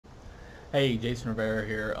Hey, Jason Rivera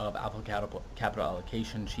here of Capital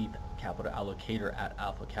Allocation, Chief Capital Allocator at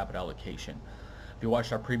Alpha Capital Allocation. If you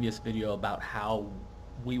watched our previous video about how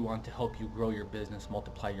we want to help you grow your business,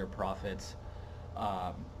 multiply your profits,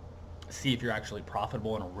 um, see if you're actually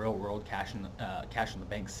profitable in a real world cash in the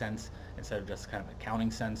bank sense instead of just kind of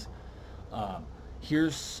accounting sense. Um,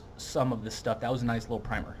 Here's some of the stuff. That was a nice little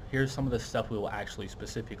primer. Here's some of the stuff we will actually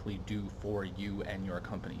specifically do for you and your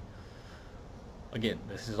company. Again,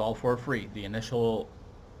 this is all for free. The initial,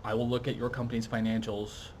 I will look at your company's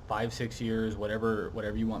financials, 5, 6 years, whatever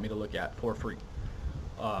you want me to look at for free.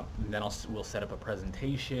 And then we'll set up a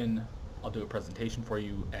presentation. I'll do a presentation for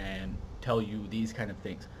you and tell you these kind of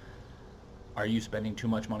things. Are you spending too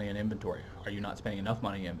much money on inventory? Are you not spending enough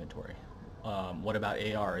money in inventory? What about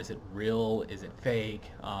AR? Is it real? Is it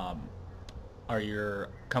fake? Are your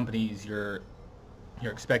companies you're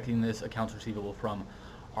expecting this accounts receivable from,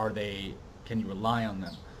 are they, can you rely on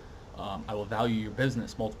them? I will value your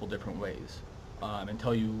business multiple different ways, and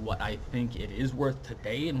tell you what I think it is worth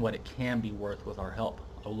today and what it can be worth with our help.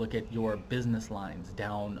 I'll look at your business lines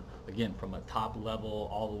down, again, from a top level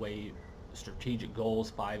all the way strategic goals,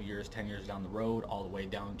 5 years, 10 years down the road, all the way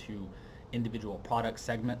down to individual product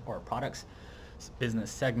segment or products, business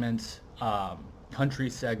segments, country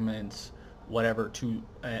segments, whatever, to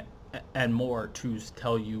and more, to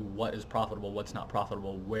tell you what is profitable, what's not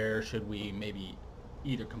profitable, where should we maybe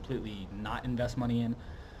either completely not invest money in,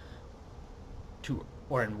 to,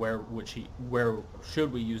 or in where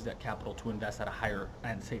should we use that capital to invest at a higher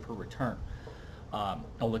and safer return. I'll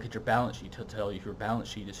look at your balance sheet to tell you if your balance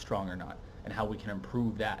sheet is strong or not and how we can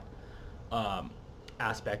improve that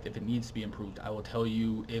aspect if it needs to be improved. I will tell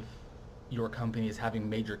you if your company is having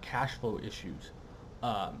major cash flow issues.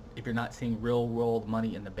 If you're not seeing real world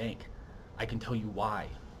money in the bank, I can tell you why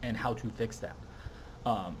and how to fix that.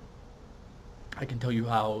 I can tell you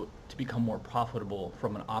how to become more profitable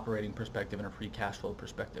from an operating perspective and a free cash flow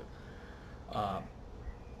perspective.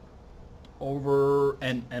 Over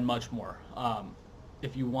and much more.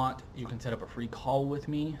 If you want, you can set up a free call with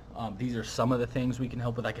me. These are some of the things we can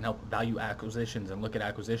help with. I can help value acquisitions and look at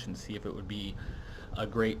acquisitions, see if it would be a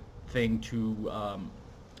great thing to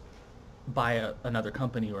buy another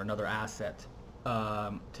company or another asset,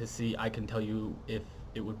 to see. I can tell you if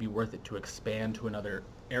it would be worth it to expand to another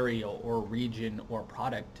area or region or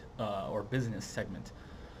product or business segment.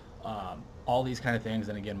 All these kind of things,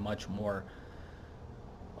 and again, much more.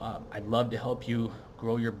 I'd love to help you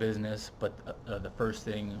grow your business, but the first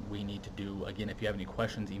thing we need to do, again, if you have any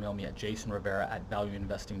questions, email me at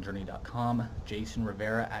jasonrivera@valueinvestingjourney.com,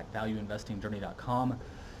 jasonrivera@valueinvestingjourney.com.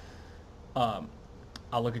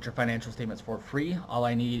 I'll look at your financial statements for free. All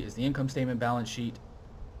I need is the income statement, balance sheet,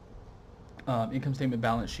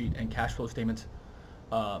 and cash flow statements.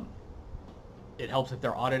 It helps if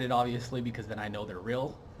they're audited, obviously, because then I know they're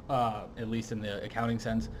real, at least in the accounting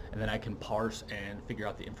sense, and then I can parse and figure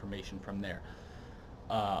out the information from there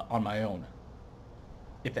on my own.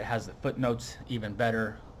 If it has the footnotes, even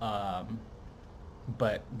better.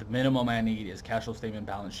 But the minimum I need is cash flow statement,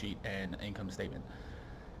 balance sheet, and income statement,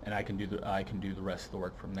 and I can do the rest of the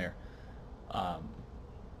work from there. I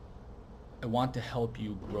want to help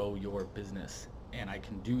you grow your business, and I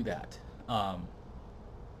can do that.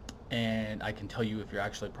 And I can tell you if you're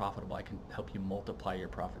actually profitable. I can help you multiply your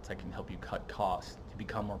profits. I can help you cut costs to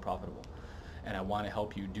become more profitable. And I want to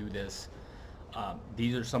help you do this.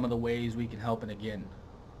 These are some of the ways we can help. And again,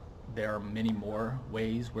 there are many more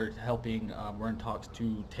ways we're helping. We're in talks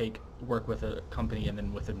to work with a company, and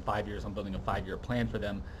then within 5 years, I'm building a 5-year plan for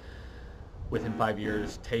them. Within 5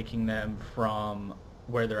 years, taking them from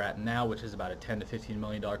where they're at now, which is about a $10 to $15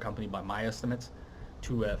 million company by my estimates,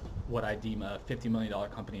 to what I deem a $50 million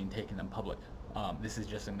company, and taking them public. This is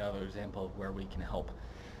just another example of where we can help.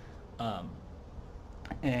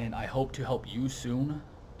 And I hope to help you soon.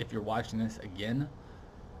 If you're watching this again,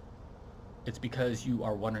 it's because you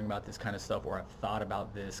are wondering about this kind of stuff, or have thought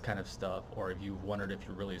about this kind of stuff, or if you've wondered if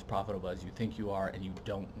you're really as profitable as you think you are, and you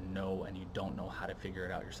don't know how to figure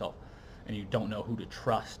it out yourself, and you don't know who to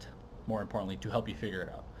trust, more importantly, to help you figure it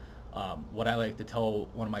out. What I like to tell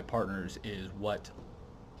one of my partners is what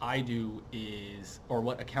I do is, or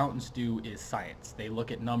what accountants do, is science. They look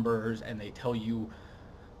at numbers and they tell you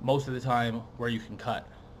most of the time where you can cut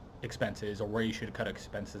expenses or where you should cut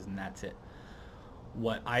expenses, and that's it.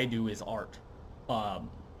 What I do is art.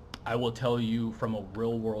 I will tell you from a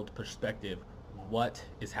real world perspective what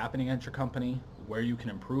is happening at your company, where you can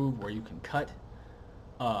improve, where you can cut,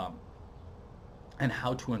 and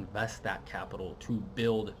how to invest that capital to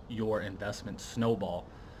build your investment snowball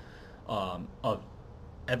of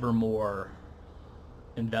ever more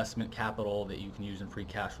investment capital that you can use in free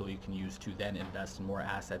cash flow you can use to then invest in more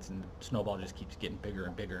assets, and the snowball just keeps getting bigger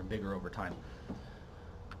and bigger and bigger over time.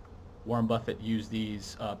 Warren Buffett used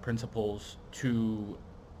these principles to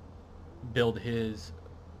build his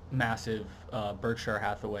massive Berkshire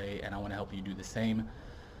Hathaway, and I want to help you do the same.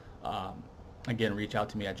 Again, reach out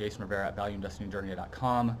to me at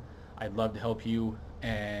jasonrivera@valueinvestingjourney.com. I'd love to help you,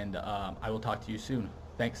 and I will talk to you soon.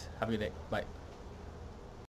 Thanks. Have a good day. Bye.